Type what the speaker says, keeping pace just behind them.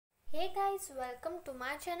Hey guys, welcome to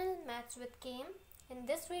my channel Maths with KM. In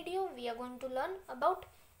this video we are going to learn about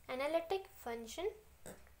analytic function,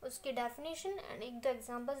 उसकी definition and एक दो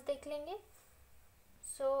examples देख लेंगे.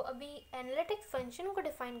 So अभी analytic function को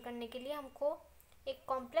define करने के लिए हमको एक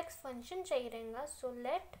complex function चाहिए रहेगा. So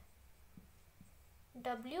let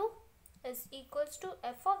w is equals to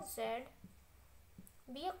f of z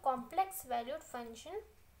be a complex valued function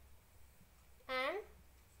and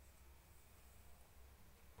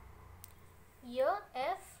here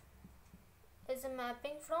f is a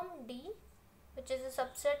mapping from D which is a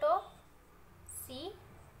subset of C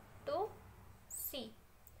to C.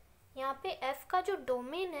 यहाँ पे f का जो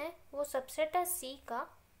domain है वो subset है C का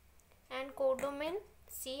and codomain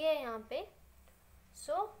C है यहाँ पे.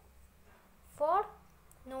 So for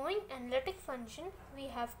knowing analytic function we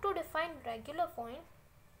have to define regular point.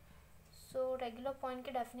 So regular point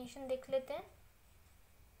की definition देख लेते हैं.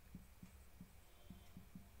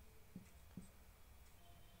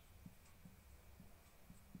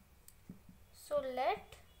 So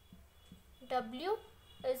let w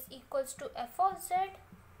is equals to f of z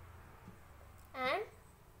and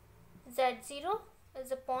z0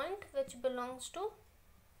 is a point which belongs to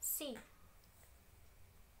C.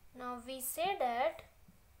 Now we say that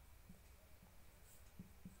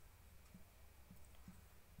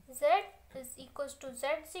z is equals to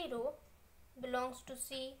z0 belongs to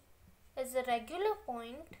C is a regular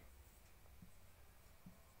point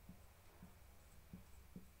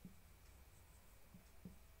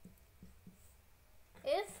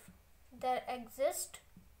if there exists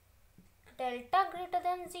delta greater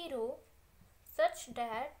than 0 such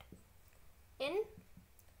that in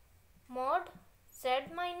mod z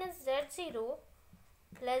minus z0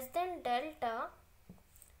 less than delta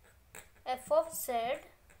f of z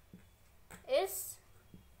is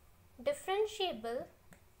differentiable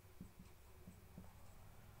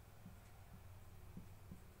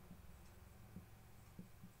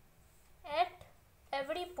at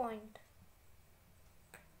every point.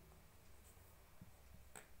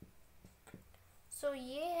 So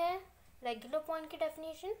ये है regular point की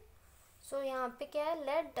definition. सो यहाँ पे क्या है,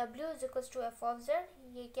 late w is equals to f of z.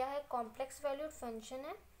 ये क्या है, कॉम्प्लेक्स वैल्यूड फंक्शन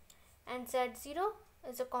है and z0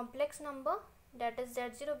 is a complex number that is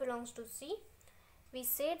z0 belongs to c. We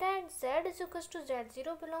say that z is equals to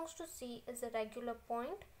z0 belongs to c is a regular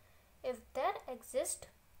point if there exist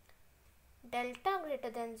delta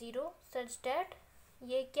greater than 0 such that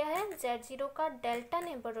ये क्या है, z0 का delta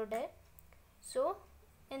neighbourhood है. सो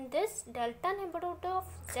in this delta neighborhood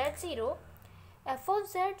of z0, f of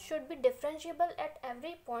z should be differentiable at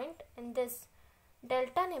every point in this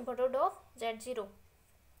delta neighborhood of z0.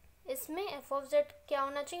 इसमें f of z क्या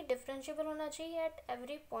होना चाहिए, differentiable होना चाहिए at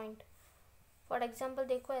every point. For example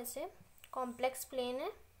देखो ऐसे complex plane है.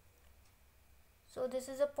 So this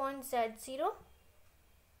is a point z0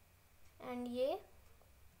 and ये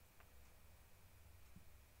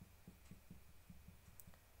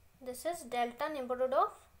this is delta neighborhood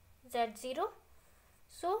of z0.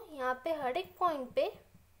 So यहाँ पे हर एक पॉइंट पे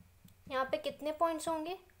यहाँ पे कितने पॉइंट्स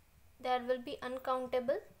होंगे, देयर विल बी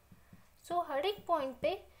अनकाउंटेबल. सो हर एक पॉइंट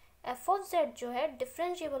पे f of z जो है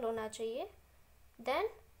डिफरेंशिएबल होना चाहिए, then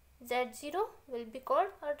z0 will be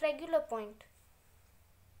called a regular point.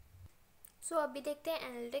 सो अभी देखते हैं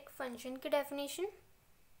एनालिटिक फंक्शन की definition.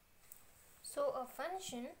 So a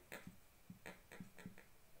function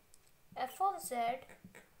f of z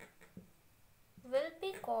will be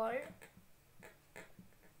called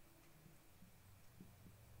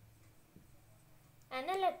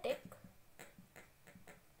analytic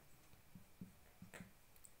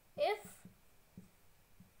if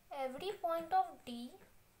every point of D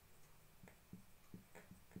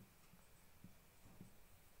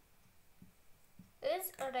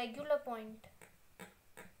is a regular point.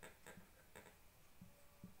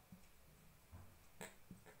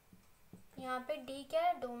 यहाँ पे D क्या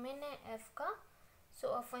है, domain है f का.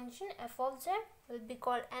 So a function f of z will be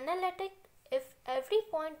called analytic if every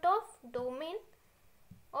point of domain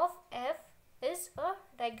of f is a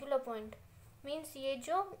regular point. Means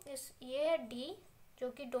ये है D जो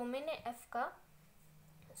कि डोमेन है f का.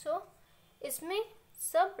 So इसमें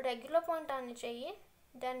सब regular point आने चाहिए.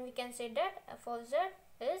 Then we can say that f of z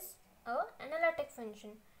is a analytic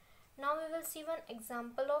function. Now we will see one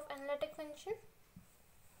example of analytic function.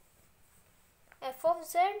 F of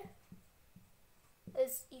z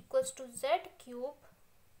is equals to z cube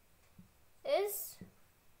is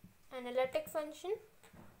analytic function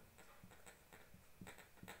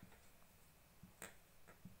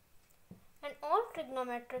and all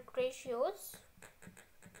trigonometric ratios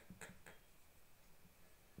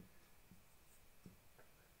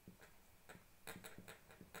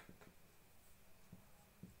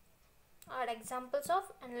are examples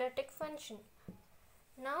of analytic function.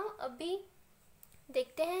 Now अभी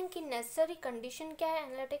देखते हैं कि necessary condition क्या है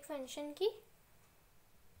analytic function की।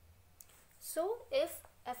 So if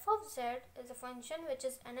f of z is a function which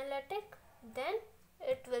is analytic, then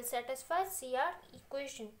it will satisfy CR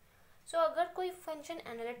equation. So अगर कोई function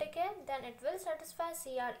analytic है, then it will satisfy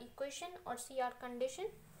CR equation or CR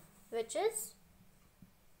condition, which is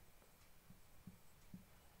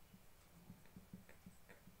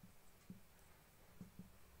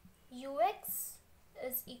ux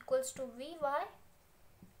is equals to vy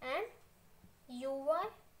and uy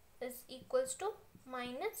is equals to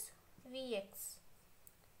minus vx.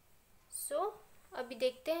 सो अभी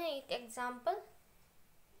देखते हैं एक example.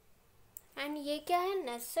 And ये क्या है,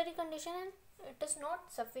 नेसेसरी कंडीशन है, it is not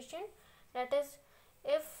sufficient, that is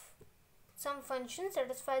if some function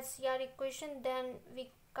satisfies CR equation then we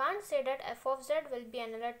can't say that F of Z will be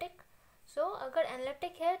analytic. सो अगर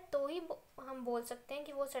analytic है तो ही हम बोल सकते हैं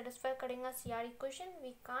कि वो सेटिस्फाई करेगा CR equation.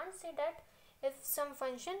 We can't say that if some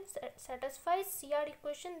function satisfies CR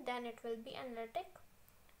equation then it will be analytic.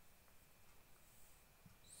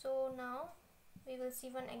 So now we will see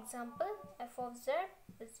one example, f of z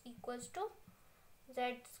is equals to z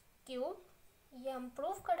cube. ये हम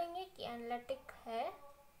prove करेंगे कि analytic है,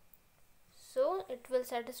 so it will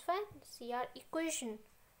satisfy CR equation.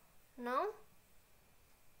 Now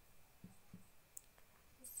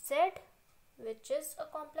z, which is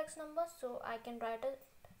a complex number, so I can write it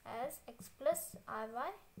as x plus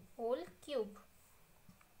iy whole cube.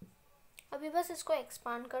 अभी बस इसको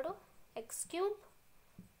expand करो, x cube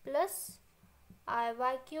plus I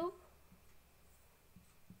Y cube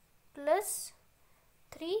plus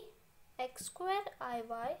 3x square I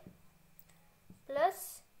Y plus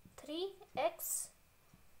 3x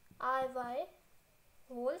I Y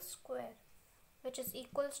whole square which is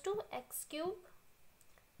equals to x cube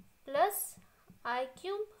plus I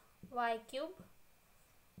cube Y cube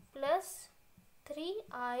plus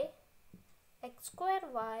 3i x square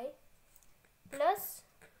Y plus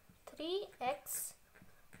 3x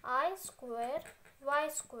I square y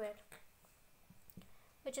square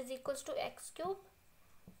which is equals to x cube.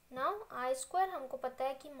 Now I square हमको पता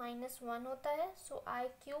है कि -1 होता है, so I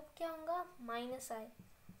cube क्या होगा, minus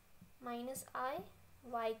आई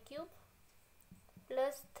y cube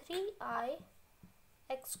plus 3i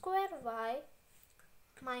x square y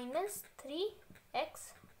minus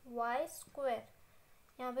 3x y square।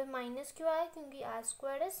 यहाँ पे माइनस क्यों आया, क्योंकि I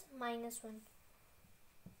square इज -1।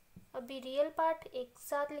 अभी रियल पार्ट एक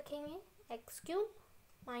साथ लिखेंगे, x cube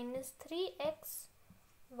minus 3x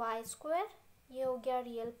Y square, ये हो गया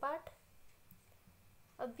रियल पार्ट।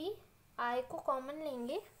 अभी आई को कॉमन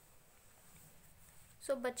लेंगे,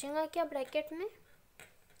 सो बचेगा क्या ब्रैकेट में,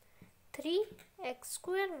 3x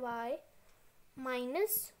square Y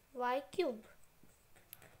minus Y cube.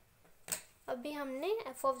 अभी हमने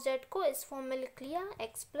एफ ऑफ जेड को इस फॉर्म में लिख लिया,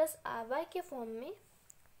 x प्लस आई वाई के फॉर्म में।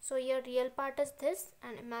 So your real part is this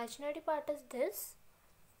and imaginary part is this.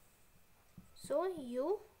 So u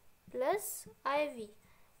plus iv.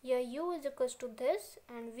 Here u is equals to this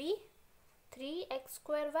and v 3x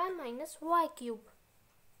square y minus y cube.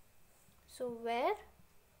 So where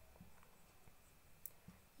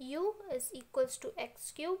u is equals to x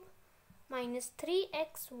cube minus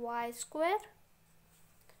 3x y square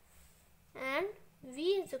and v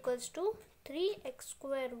is equals to 3x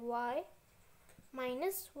square y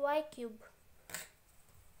minus Y cube.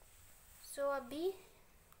 सो अभी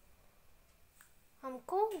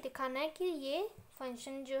हमको दिखाना है कि ये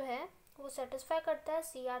function जो है वो satisfy करता है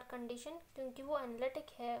सी आर कंडीशन, क्योंकि वो एनालिटिक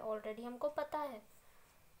है ऑलरेडी, हमको पता है।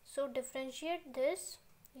 So differentiate this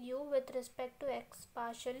u with respect to x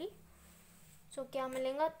partially. सो क्या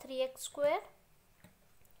मिलेगा, 3x square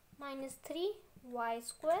minus 3y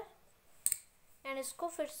square, and इसको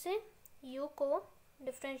फिर से u को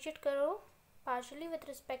डिफ्रेंशिएट करो partially with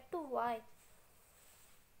respect to y.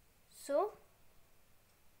 So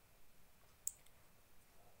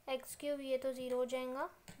x cube ये तो 0 हो जाएगा,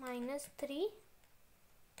 minus 3x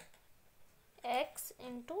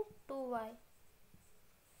into 2y.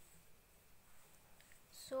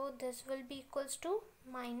 So this will be equals to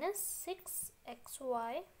minus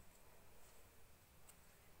 6xy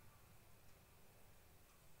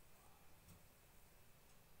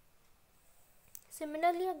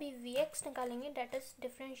similarly अभी vx निकालेंगे, date is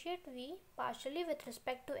differentiate v partially with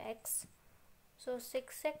respect to x। So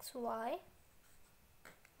 6xy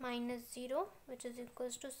minus 0 which is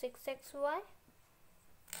equals to 6xy,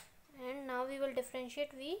 and now we will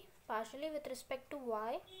differentiate v partially with respect to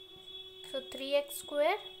y. So 3x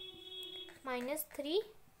square minus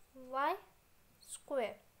 3y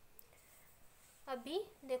square. अभी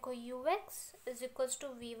देखो ux is equals to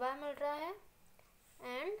we Y मिल रहा है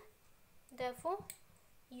and therefore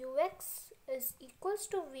ux is equals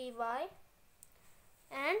to we Y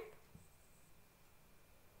and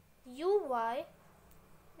uy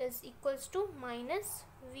is equals to minus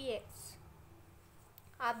vx।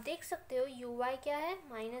 आप देख सकते हो uy क्या है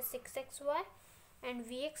माइनस 6xy एंड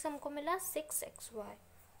vx हमको मिला 6xy।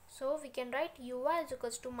 So we can write uy is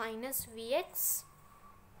equals to minus vx,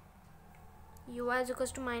 uy is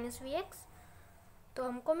equals to minus vx। तो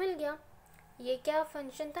हमको मिल गया ये क्या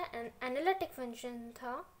फंक्शन था, एनालिटिक फंक्शन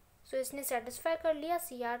था। सो इसने सेटिस्फाई कर लिया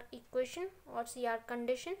CR इक्वेशन और CR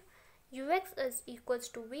condition. ux is equals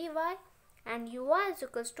to vy and uy is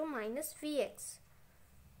equals to minus vx.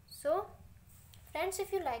 So friends,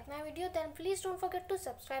 if you like my video then please don't forget to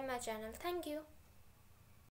subscribe my channel. Thank you.